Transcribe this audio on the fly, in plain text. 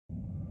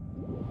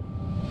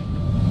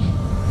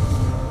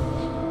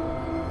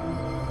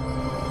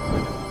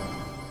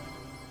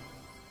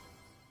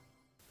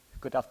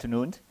Good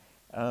afternoon.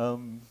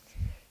 Um,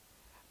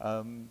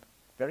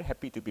 very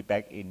happy to be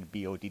back in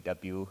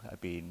BODW.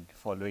 I've been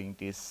following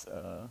this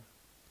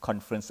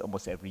conference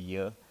almost every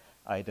year,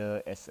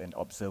 either as an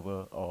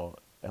observer or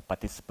a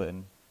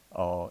participant,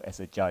 or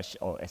as a judge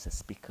or as a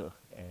speaker.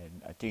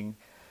 And I think,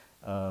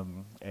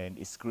 and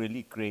it's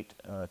really great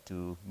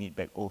to meet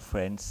back old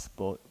friends,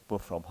 both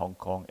from Hong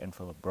Kong and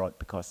from abroad,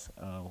 because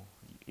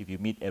if you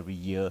meet every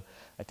year,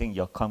 I think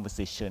your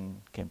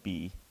conversation can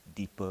be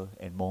deeper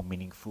and more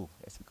meaningful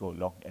as we go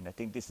along. And I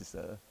think this is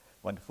a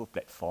wonderful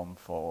platform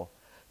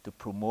to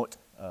promote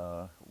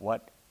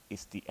what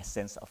is the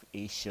essence of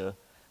Asia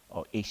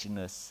or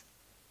Asianness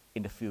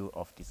in the field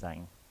of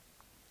design.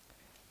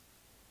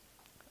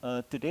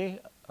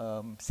 Today,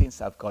 since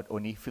I've got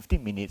only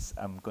 15 minutes,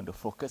 I'm going to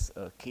focus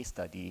a case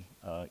study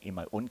in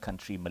my own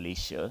country,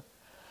 Malaysia.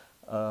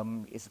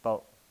 It's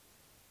about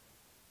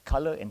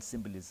color and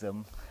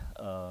symbolism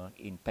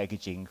in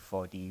packaging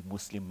for the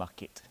Muslim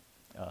market,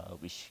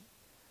 which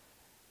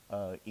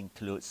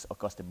includes, of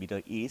course, the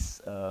Middle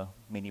East,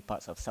 many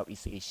parts of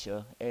Southeast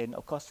Asia, and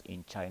of course,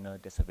 in China,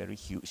 there's a very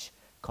huge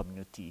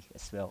community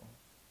as well.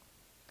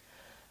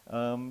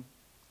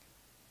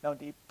 Now,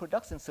 the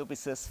products and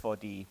services for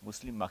the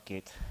Muslim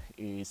market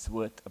is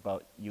worth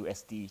about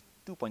USD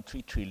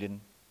 2.3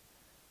 trillion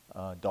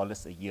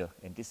dollars a year,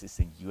 and this is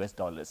in US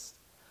dollars.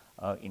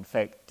 In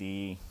fact,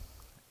 the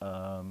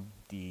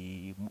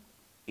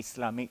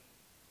Islamic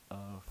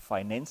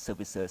finance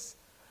services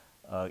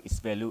is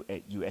valued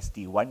at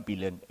USD 1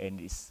 billion and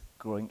is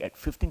growing at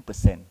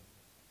 15%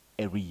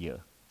 every year.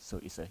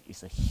 So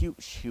it's a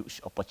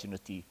huge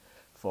opportunity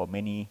for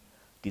many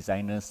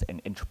designers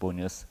and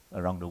entrepreneurs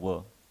around the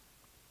world.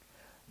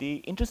 The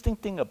interesting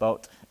thing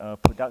about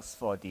products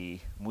for the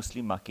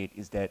Muslim market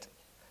is that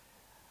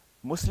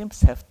Muslims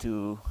have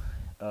to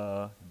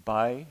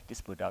buy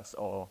these products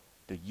or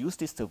to use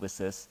these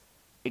services.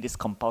 It is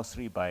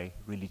compulsory by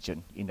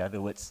religion. In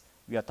other words,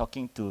 we are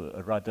talking to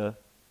a rather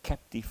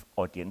captive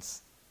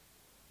audience.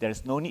 There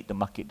is no need to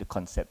market the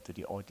concept to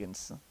the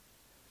audience.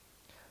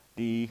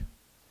 The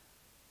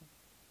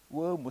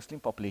world Muslim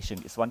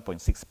population is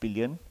 1.6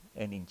 billion,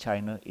 and in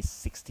China is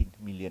 16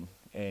 million.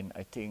 And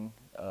I think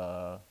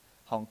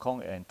Hong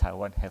Kong and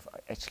Taiwan have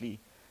actually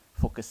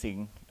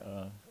focusing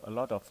a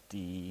lot of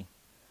the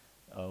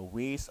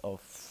ways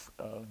of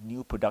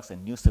new products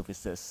and new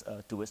services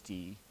towards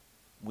the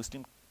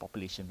Muslim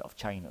population of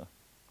China.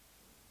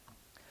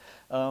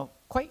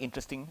 Quite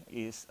interesting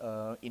is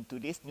in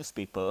today's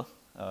newspaper,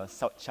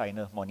 South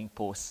China Morning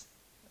Post,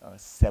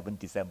 7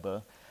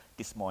 December,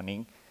 this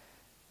morning,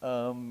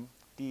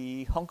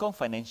 the Hong Kong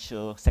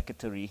Financial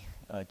Secretary,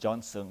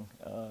 Johnson,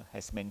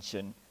 has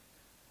mentioned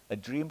a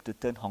dream to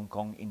turn Hong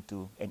Kong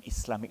into an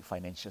Islamic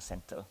financial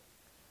center.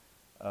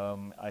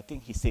 I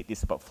think he said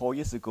this about 4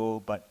 years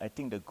ago, but I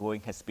think the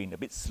going has been a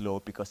bit slow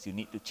because you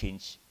need to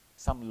change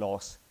some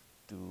laws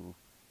to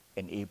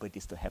enable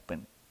this to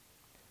happen.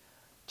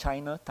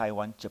 China,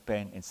 Taiwan,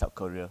 Japan, and South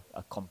Korea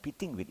are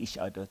competing with each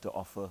other to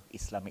offer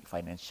Islamic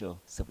financial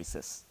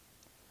services.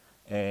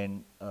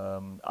 And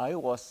I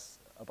was,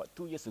 about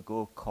 2 years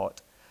ago,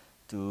 called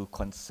to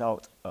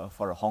consult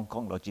for a Hong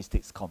Kong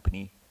logistics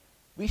company,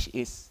 which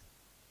is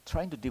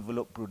trying to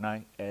develop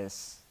Brunei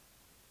as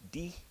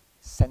the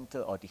center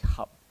or the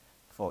hub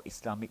for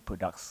Islamic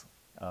products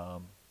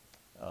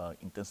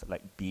in terms of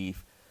like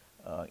beef,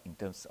 in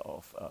terms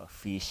of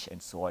fish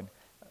and so on,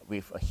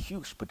 with a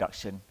huge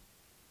production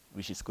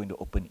which is going to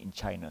open in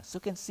China. So you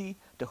can see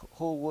the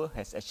whole world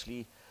has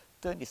actually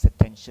turned its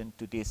attention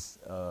to this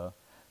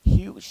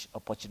huge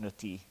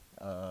opportunity,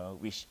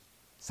 which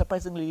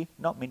surprisingly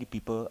not many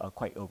people are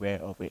quite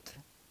aware of it.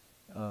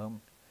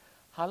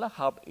 Halal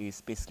Hub is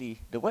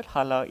basically, the word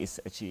halal is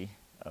actually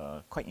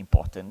quite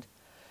important.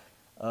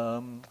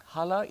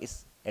 Halal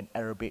is an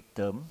Arabic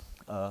term,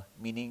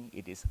 meaning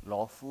it is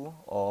lawful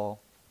or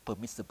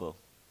permissible.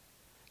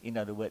 In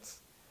other words,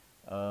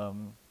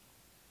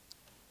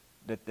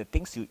 the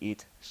things you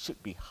eat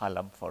should be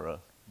halal for a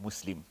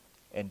Muslim.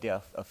 And there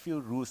are a few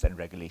rules and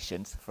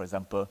regulations. For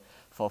example,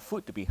 for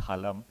food to be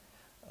halal,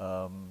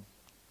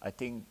 I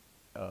think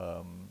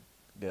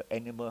the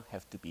animal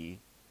have to be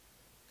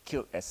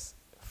killed as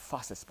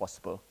fast as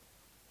possible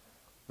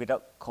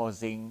without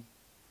causing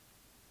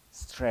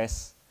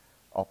stress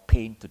or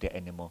pain to the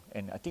animal.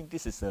 And I think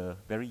this is a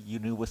very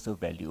universal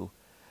value,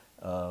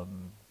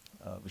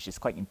 which is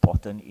quite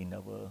important in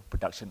our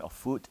production of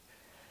food.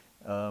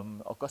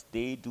 Of course,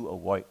 they do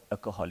avoid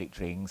alcoholic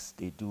drinks.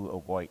 They do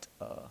avoid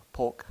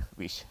pork,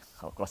 which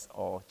of course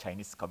all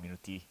Chinese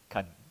community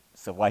can't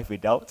survive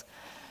without.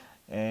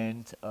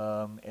 And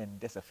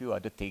there's a few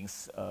other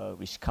things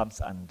which comes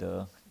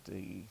under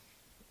the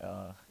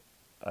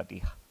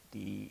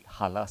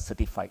halal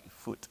certified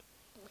food.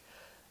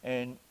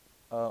 And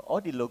all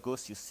the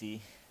logos you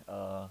see,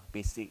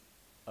 basic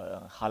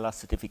halal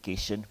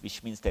certification,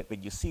 which means that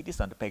when you see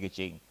this on the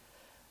packaging,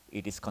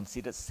 it is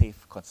considered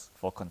safe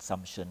for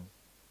consumption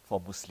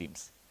for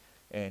Muslims.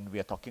 And we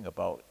are talking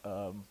about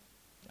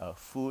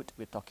food,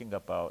 we're talking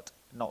about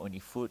not only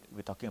food,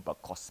 we're talking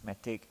about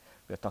cosmetic,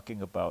 we're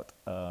talking about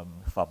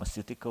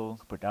pharmaceutical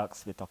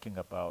products, we're talking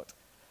about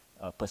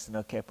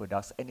personal care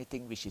products,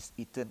 anything which is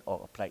eaten or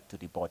applied to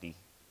the body.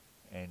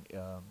 And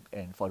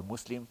for the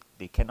Muslim,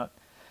 they cannot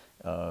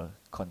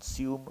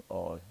consume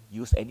or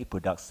use any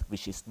products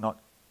which is not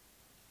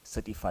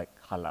certified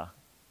halal.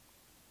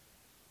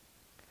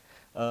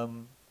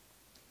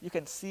 You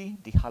can see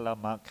the halal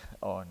mark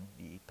on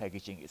the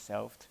packaging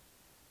itself.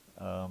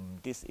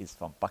 This is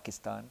from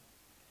Pakistan,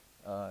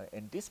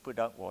 and this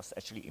product was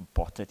actually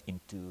imported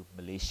into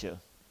Malaysia.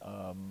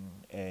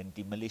 And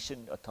the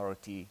Malaysian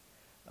authority,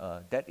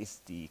 that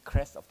is the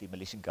crest of the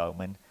Malaysian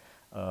government,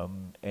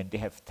 and they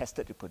have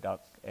tested the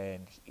product,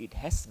 and it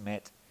has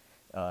met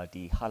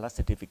the halal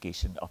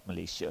certification of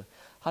Malaysia.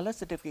 Halal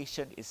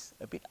certification is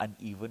a bit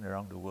uneven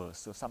around the world,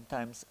 so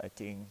sometimes I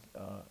think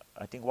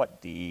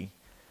what the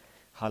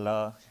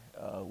halal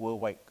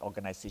worldwide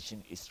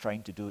organization is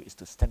trying to do is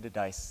to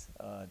standardize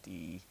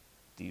the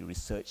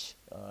research,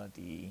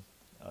 the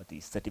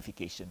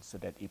certification, so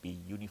that it be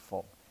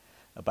uniform.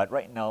 But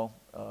right now,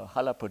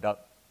 halal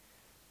product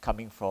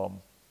coming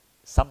from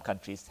some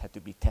countries had to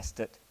be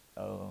tested,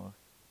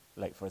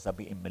 like for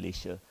example in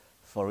Malaysia,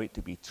 for it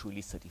to be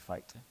truly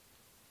certified.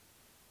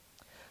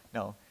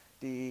 Now,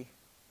 the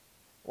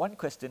one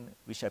question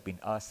which I've been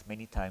asked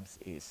many times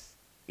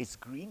is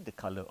green the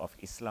color of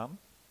Islam?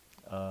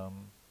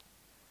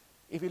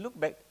 If you look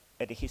back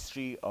at the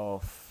history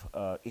of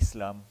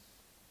Islam,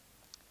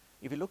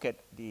 if you look at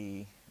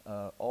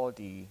all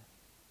the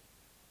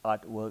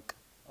artwork,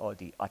 or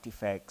the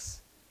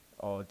artifacts,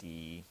 or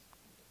the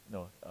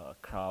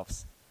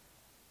crafts,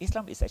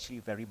 Islam is actually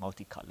very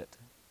multicolored.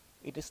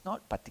 It is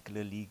not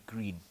particularly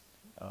green,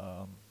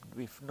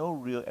 with no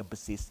real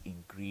emphasis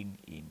in green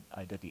in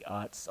either the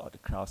arts or the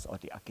crafts or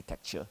the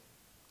architecture.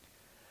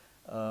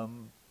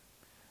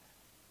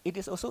 It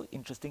is also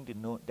interesting to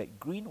note that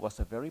green was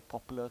a very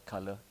popular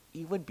color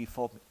even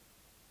before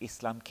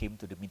Islam came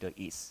to the Middle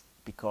East,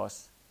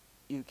 because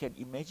you can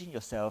imagine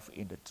yourself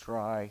in the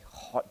dry,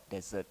 hot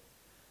desert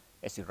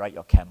as you ride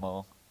your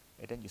camel,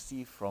 and then you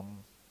see from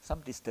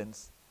some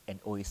distance an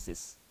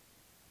oasis,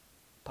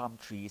 palm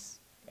trees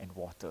and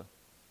water,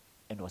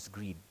 and it was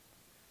green.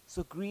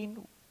 So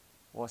green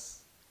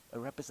was a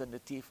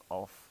representative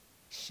of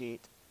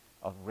shade,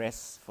 of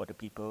rest for the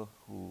people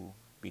who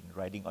been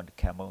riding on the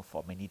camel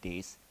for many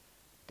days.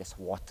 There's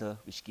water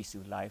which gives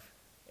you life,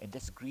 and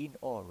there's green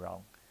all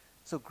around.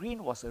 So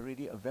green was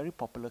already a very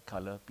popular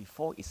color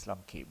before Islam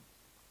came.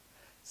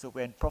 So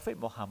when Prophet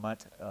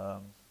Muhammad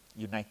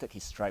united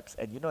his tribes,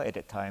 and at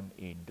that time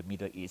in the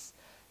Middle East,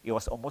 it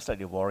was almost like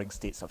the warring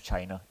states of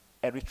China.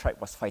 Every tribe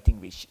was fighting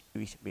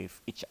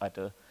with each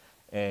other,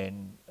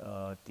 and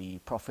the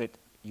Prophet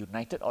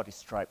united all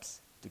these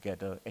tribes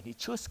together, and he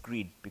chose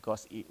green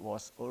because it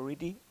was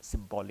already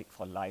symbolic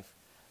for life,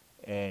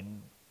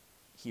 and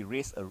he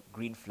raised a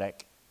green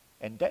flag,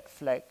 and that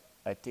flag,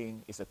 I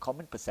think, is a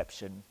common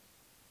perception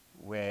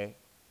where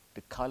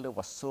the color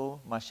was so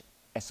much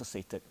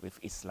associated with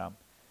Islam.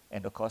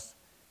 And of course,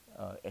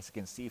 as you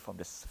can see from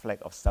the flag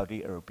of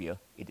Saudi Arabia,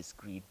 it is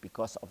green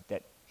because of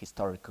that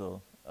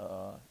historical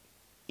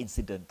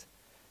incident.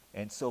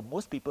 And so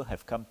most people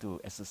have come to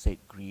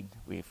associate green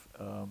with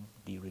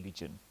the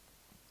religion.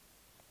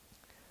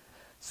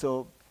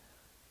 So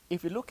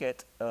if you look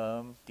at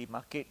the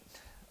market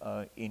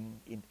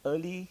in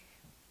early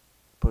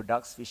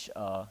products which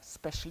are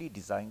specially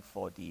designed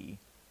for the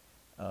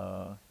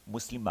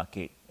Muslim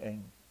market,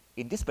 and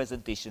in this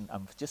presentation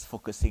I'm just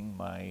focusing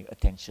my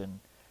attention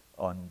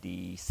on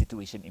the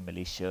situation in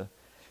Malaysia.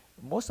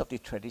 Most of the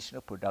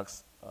traditional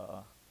products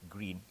are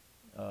green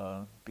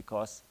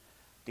because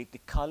the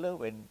color,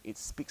 when it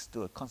speaks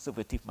to a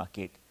conservative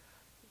market,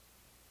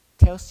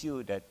 tells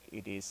you that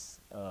it is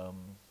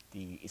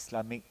the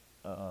Islamic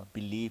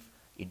belief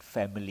in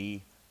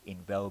family, in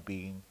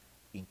well-being,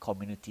 in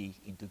community,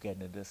 in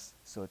togetherness.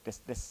 So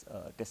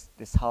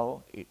that's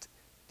how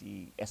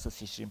the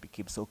association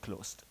became so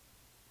closed.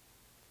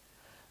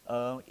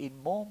 In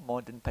more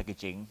modern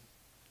packaging,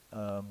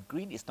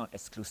 green is not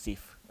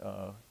exclusive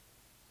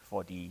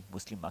for the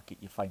Muslim market.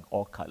 You find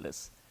all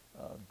colors,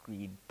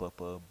 green,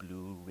 purple,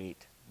 blue, red.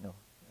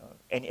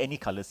 Any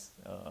colors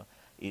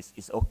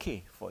is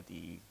okay for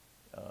the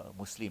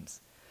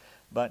Muslims.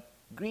 But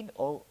green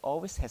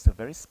always has a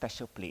very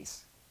special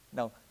place.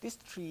 Now, these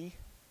three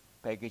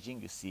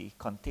packaging you see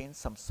contains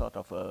some sort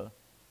of a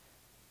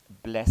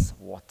blessed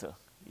water.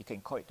 You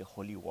can call it the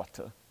holy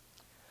water.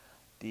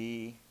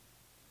 And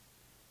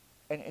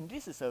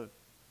this is a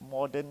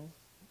modern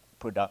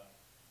product.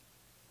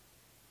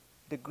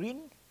 The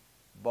green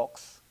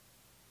box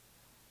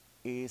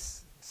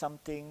is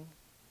something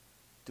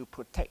to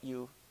protect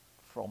you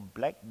from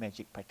black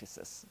magic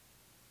practices.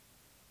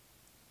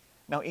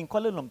 Now in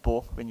Kuala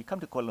Lumpur, when you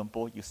come to Kuala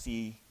Lumpur, you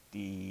see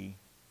the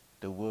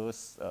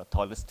world's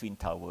tallest twin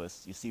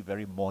towers. You see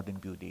very modern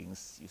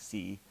buildings. You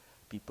see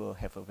people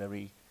have a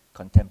very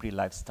contemporary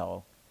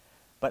lifestyle.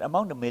 But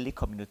among the Malay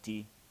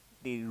community,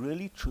 they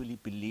really truly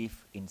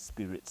believe in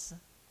spirits,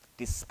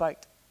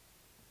 despite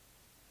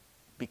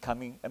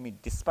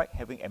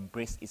having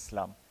embraced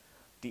Islam.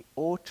 the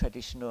old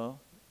traditional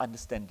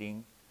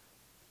understanding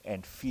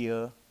and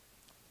fear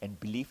and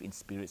belief in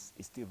spirits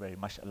is still very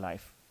much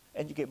alive.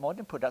 And you get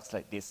modern products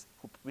like this,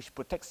 which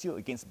protects you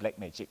against black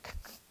magic.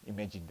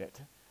 Imagine that.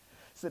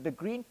 So the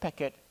green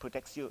packet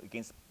protects you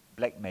against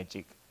black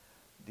magic.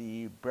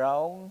 The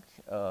brown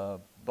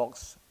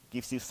box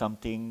gives you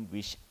something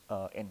which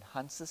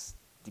enhances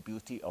the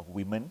beauty of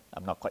women.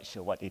 I'm not quite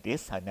sure what it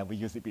is. I never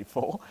used it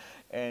before.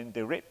 And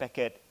the red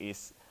packet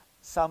is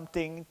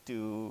something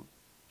to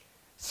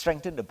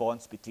strengthen the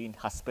bonds between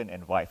husband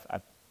and wife.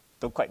 I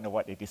don't quite know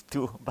what it is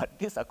too, but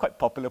these are quite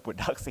popular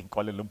products in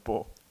Kuala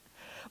Lumpur.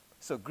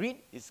 So green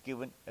is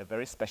given a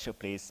very special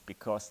place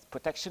because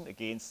protection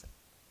against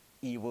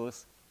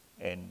evils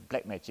and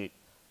black magic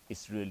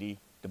is really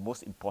the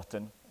most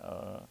important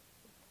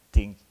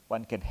thing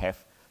one can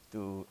have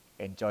to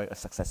enjoy a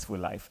successful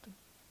life.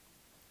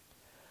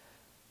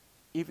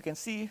 If you can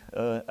see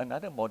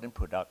another modern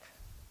product,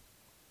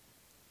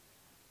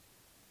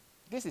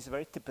 this is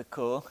very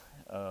typical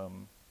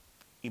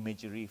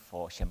imagery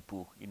for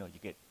shampoo. You know, you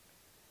get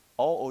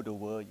all over the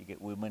world, you get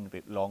women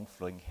with long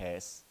flowing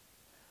hairs.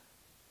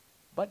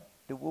 But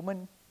the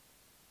woman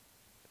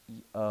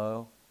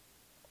on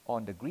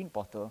the green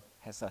bottle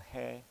has her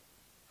hair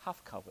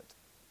half covered.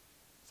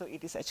 So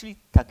it is actually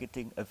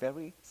targeting a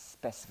very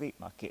specific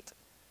market,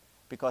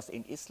 because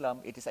in Islam,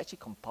 it is actually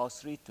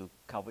compulsory to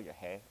cover your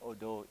hair,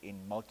 although in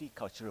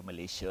multicultural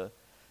Malaysia,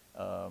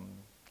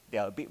 they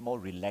are a bit more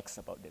relaxed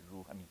about the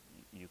rule. I mean,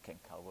 you can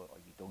cover or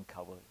you don't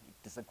cover,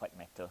 it doesn't quite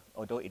matter,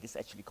 although it is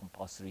actually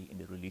compulsory in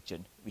the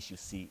religion, which you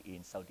see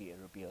in Saudi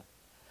Arabia.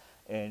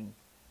 And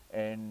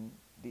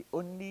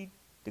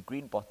the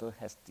green bottle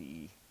has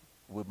the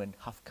women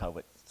half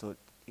covered. So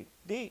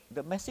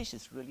the message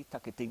is really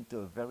targeting to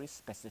a very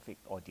specific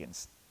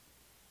audience.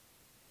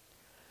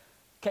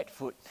 Cat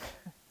food.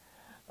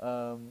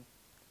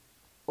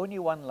 Only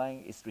one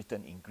line is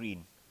written in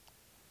green.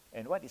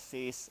 And what it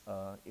says,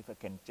 if I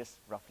can just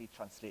roughly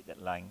translate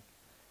that line,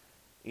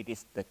 it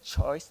is the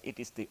choice, it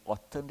is the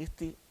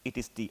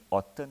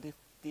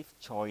alternative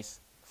choice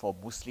for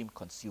Muslim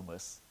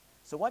consumers.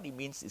 So what it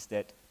means is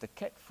that the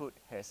cat food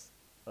has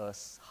a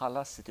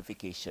halal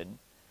certification.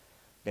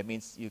 That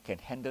means you can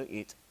handle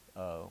it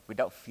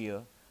without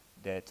fear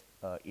that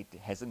it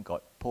hasn't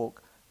got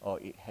pork or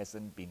it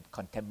hasn't been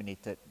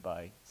contaminated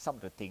by some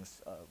of the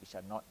things which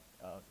are not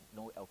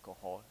no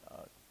alcohol,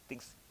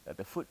 things,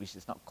 the food which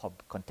is not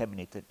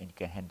contaminated, and you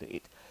can handle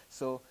it.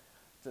 So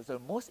the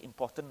most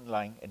important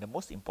line and the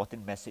most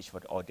important message for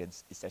the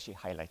audience is actually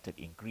highlighted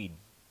in green.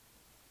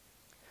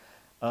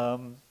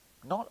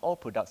 Not all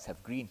products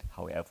have green,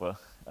 however.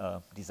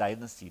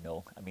 Designers, you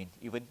know, I mean,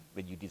 even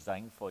when you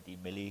design for the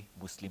Malay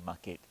Muslim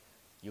market,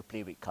 you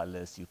play with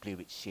colors, you play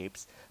with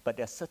shapes, but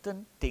there are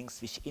certain things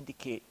which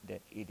indicate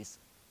that it is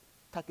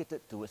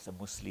targeted towards a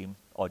Muslim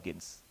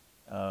audience.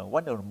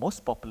 One of the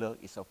most popular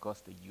is, of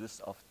course, the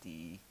use of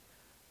the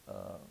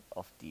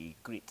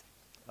grid.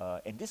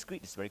 And this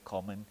grid is very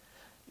common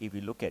if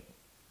you look at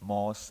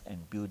mosques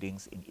and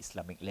buildings in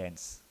Islamic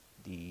lands,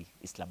 the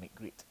Islamic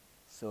grid.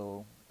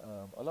 So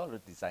a lot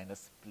of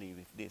designers play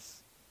with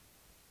this.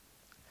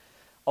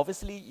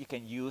 Obviously, you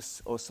can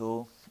use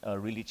also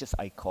religious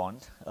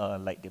icons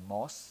like the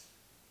mosque.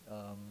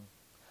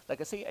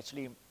 Like I say,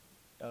 actually,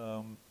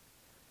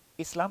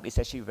 Islam is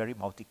actually very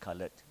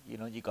multicolored. You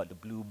know, you got the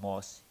blue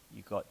mosque,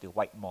 you got the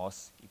white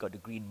mosque, you got the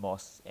green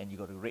mosque, and you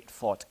got the red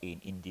fort in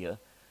India.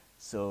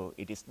 So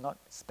it is not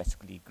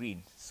specifically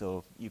green.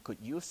 So you could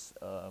use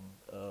a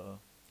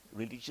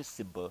religious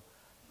symbol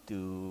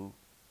to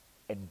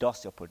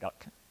endorse your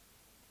product.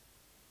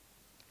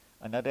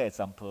 Another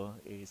example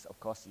is, of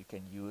course, you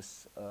can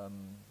use,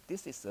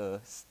 this is a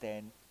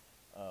stand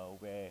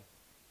where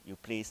you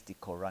place the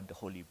Quran, the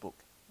holy book,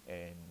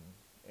 and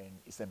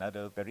it's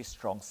another very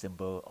strong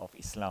symbol of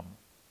Islam.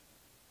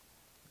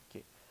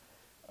 Okay.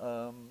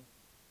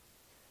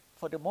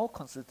 For the more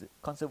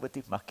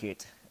conservative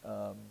market,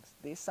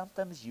 they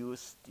sometimes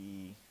use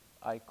the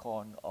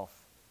icon of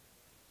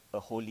a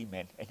holy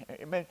man. And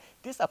I mean,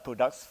 these are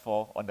products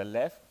for, on the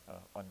left,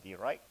 on the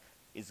right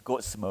is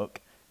goat's milk,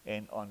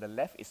 and on the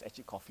left is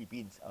actually coffee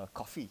beans,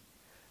 coffee.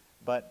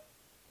 But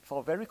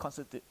for very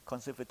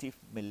conservative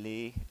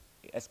Malay,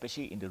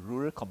 especially in the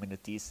rural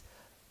communities,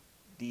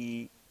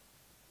 the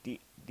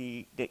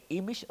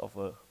image of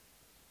a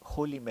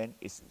holy man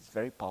is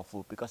very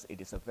powerful because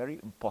it is a very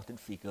important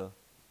figure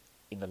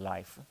in the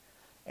life.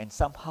 And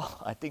somehow,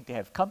 I think they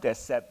have come to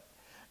accept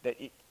that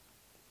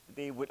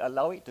they would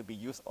allow it to be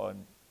used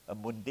on a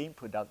mundane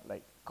product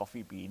like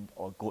coffee bean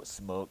or goat's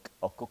milk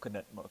or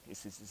coconut milk.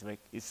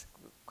 It's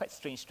quite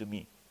strange to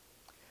me.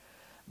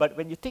 But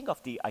when you think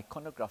of the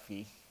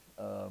iconography,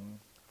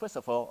 first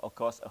of all, of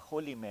course, a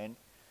holy man,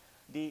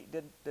 the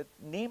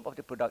name of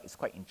the product is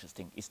quite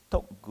interesting. It's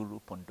Tok Guru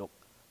Pondok.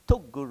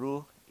 Tok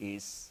Guru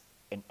is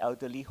an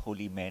elderly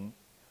holy man.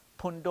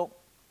 Pondok,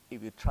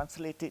 if you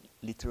translate it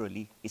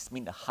literally, it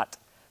means a hut.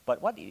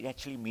 But what it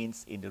actually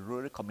means in the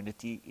rural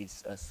community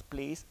is a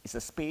space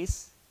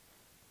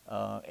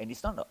and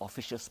it's not an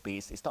official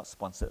space, it's not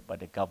sponsored by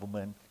the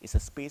government, it's a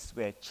space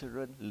where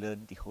children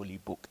learn the holy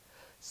book.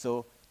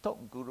 So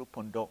Tok Guru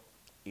Pondok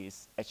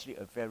is actually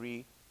a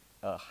very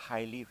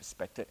highly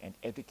respected and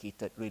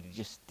educated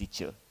religious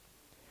teacher.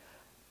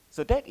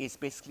 So that is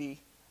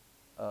basically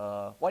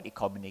what it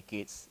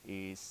communicates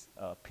is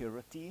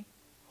purity,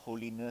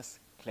 holiness,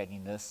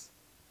 cleanliness,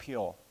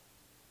 pure.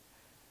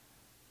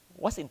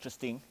 What's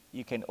interesting,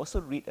 you can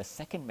also read a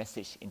second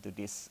message into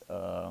this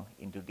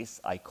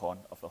icon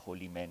of a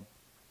holy man.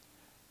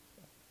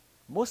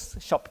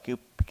 Most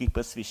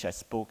shopkeepers which I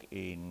spoke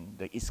in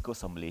the east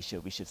coast of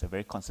Malaysia, which is a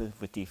very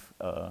conservative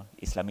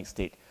Islamic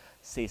state,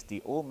 says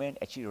the old man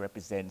actually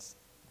represents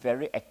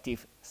very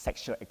active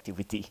sexual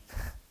activity.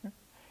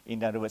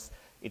 In other words,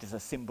 it is a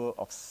symbol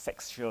of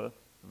sexual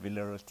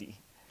virility.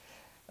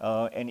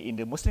 And in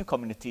the Muslim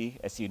community,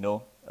 as you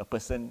know, a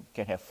person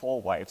can have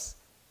 4 wives,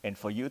 and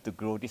for you to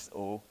grow this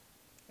old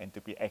and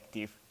to be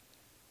active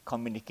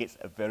communicates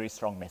a very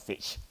strong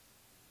message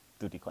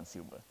to the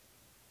consumer.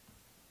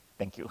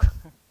 Thank you.